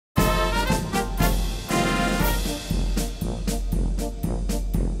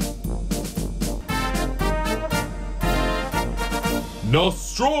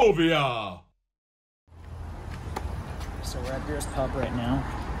Nostrovia! So we're at Beer's Pub right now.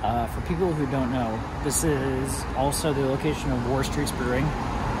 For people who don't know, this is also the location of War Street's Brewing.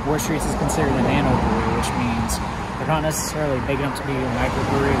 War Street's is considered a nano brewery, which means they're not necessarily big enough to be a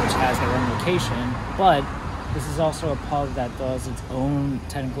microbrewery, which has their own location, but this is also a pub that does its own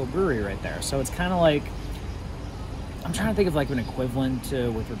technical brewery right there. So it's kind of like, I'm trying to think of like an equivalent to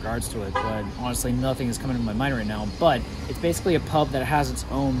with regards to it, but honestly nothing is coming to my mind right now. But it's basically a pub that has its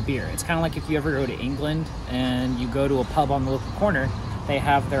own beer. It's kind of like if you ever go to England and you go to a pub on the local corner, they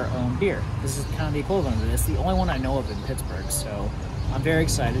have their own beer. This is kind of the equivalent of it. It's the only one I know of in Pittsburgh, so I'm very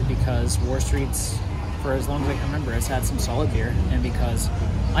excited because War Street's, for as long as I can remember, it's had some solid beer, and because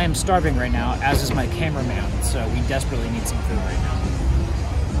I am starving right now, as is my cameraman, so we desperately need some food right now.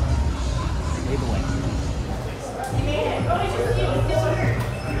 Lead the way.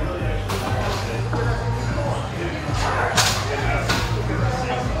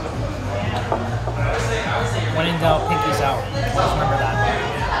 When in doubt, pinkies out. Always remember that.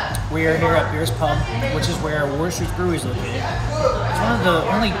 We are here at Beer's Pub, which is where War Street's Brewery is located. It's one of the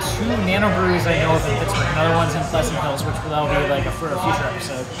only two nano breweries I know of in Pittsburgh. Another one's in Pleasant Hills, which will be like for a future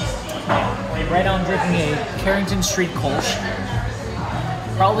episode. Right now I'm drinking a Carrington Street Kolsch.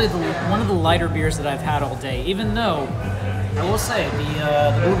 Probably one of the lighter beers that I've had all day, even though I will say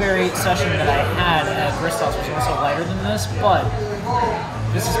the blueberry session that I had at Bristol's was also lighter than this, but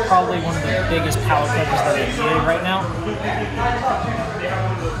this is probably one of the biggest palate cleansers that I'm eating right now.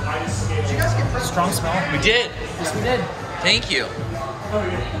 Did you guys get strong smell? We did. Yes, we did. Thank you.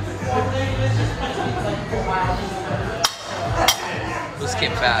 This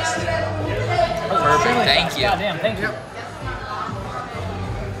came fast. Perfect. Thank you. Goddamn, thank you.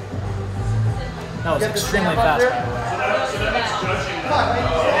 That was extremely fast, by the way.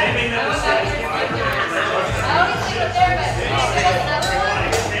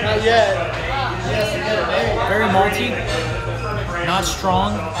 Not yet. Very malty, not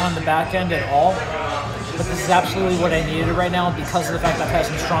strong on the back end at all, but this is absolutely what I needed right now because of the fact that I've had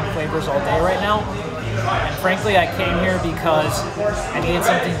some strong flavors all day right now. And frankly, I came here because I needed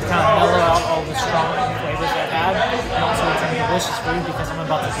something to kind of mellow out all the strong flavors I've had, and also it's some delicious food because I'm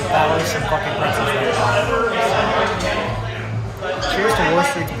about to devour some fucking pretzels right now. Cheers to War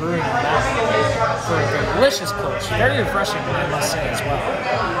Street's Brewing on that for a delicious Kolsch. Very refreshing, I must say, as well.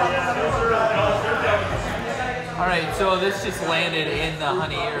 All right, so this just landed in the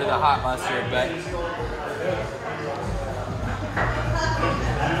honey or the hot mustard, but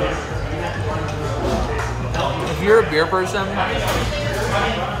if you're a beer person and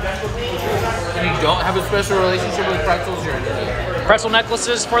you don't have a special relationship with pretzels, you're an idiot. Pretzel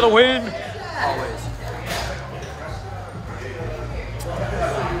necklaces for the win! Always.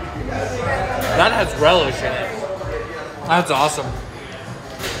 That has relish in it. That's awesome.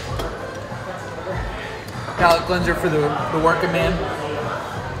 Palate cleanser for the working man.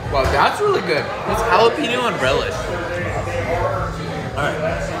 Wow, that's really good. It's jalapeno and relish. Alright.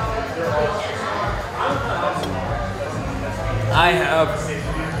 I have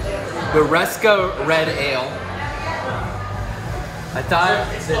the Resca Red Ale. I thought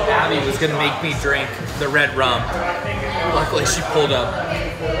that Abby was going to make me drink the red rum. Luckily, she pulled up.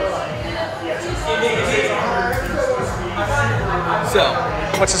 So,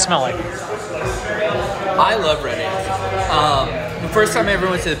 What's it smell like? I love red ale. The first time I ever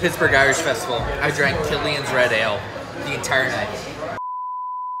went to the Pittsburgh Irish Festival, I drank Killian's Red Ale the entire night.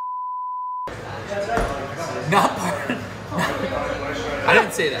 Not part. I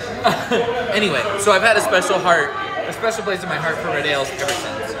didn't say that. Anyway, so I've had a special place in my heart for red ales ever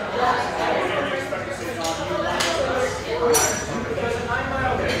since.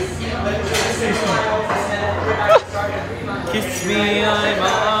 Kiss me, I'm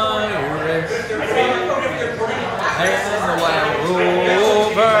Irish. And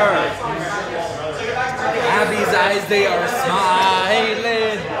over. Abby's eyes, they are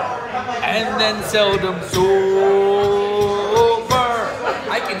smiling, and then seldom sober.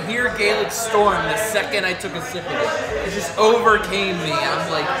 I can hear Gaelic Storm the second I took a sip of it. It just overcame me. I'm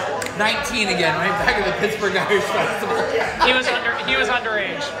like 19 again, right back at the Pittsburgh Irish Festival. He was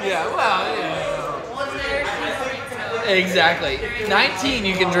underage. Yeah, well, yeah. Exactly. 19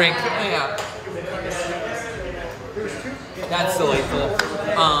 you can drink. Yeah. That's delightful.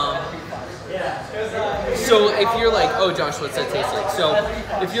 So if you're like, oh Josh, what's that taste like? So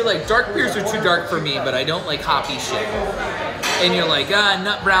if you're like, dark beers are too dark for me, but I don't like hoppy shit. And you're like,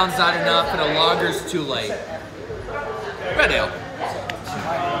 nut brown's not enough, and a lager's too light. Red ale.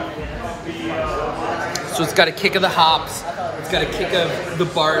 So it's got a kick of the hops. It's got a kick of the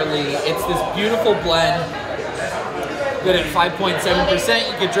barley. It's this beautiful blend. Good at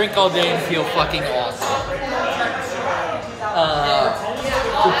 5.7%. You could drink all day and feel fucking awesome.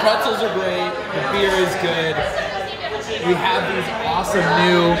 The pretzels are great. The beer is good. We have these awesome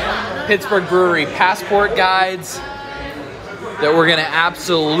new Pittsburgh Brewery passport guides that we're gonna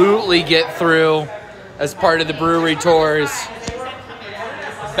absolutely get through as part of the brewery tours.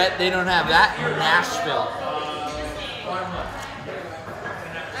 Bet they don't have that in Nashville.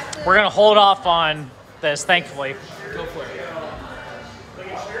 We're gonna hold off on this, thankfully. Go for it.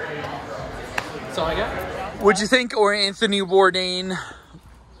 That's all I got. What'd you think, or Anthony Bourdain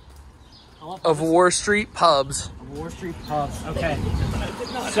of War Street Pubs? War Street Pubs. Okay.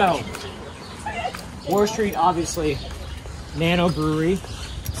 So, War Street, obviously, Nano Brewery.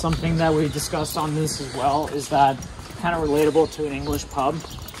 Something that we discussed on this as well is that kind of relatable to an English pub,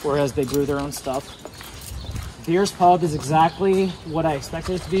 whereas they brew their own stuff. Beer's Pub is exactly what I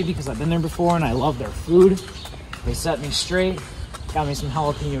expected it to be because I've been there before and I love their food. They set me straight, got me some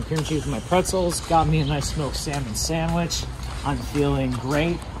jalapeno cream cheese with my pretzels, got me a nice smoked salmon sandwich. I'm feeling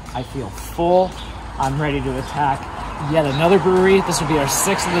great. I feel full. I'm ready to attack yet another brewery. This will be our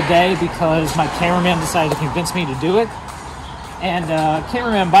 6th of the day because my cameraman decided to convince me to do it. And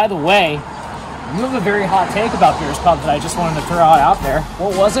cameraman, by the way, you have a very hot take about Beer's Pub that I just wanted to throw out there.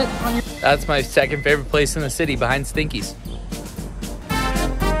 What was it? That's my second favorite place in the city behind Stinky's.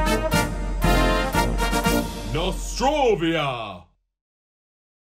 Nostrovia!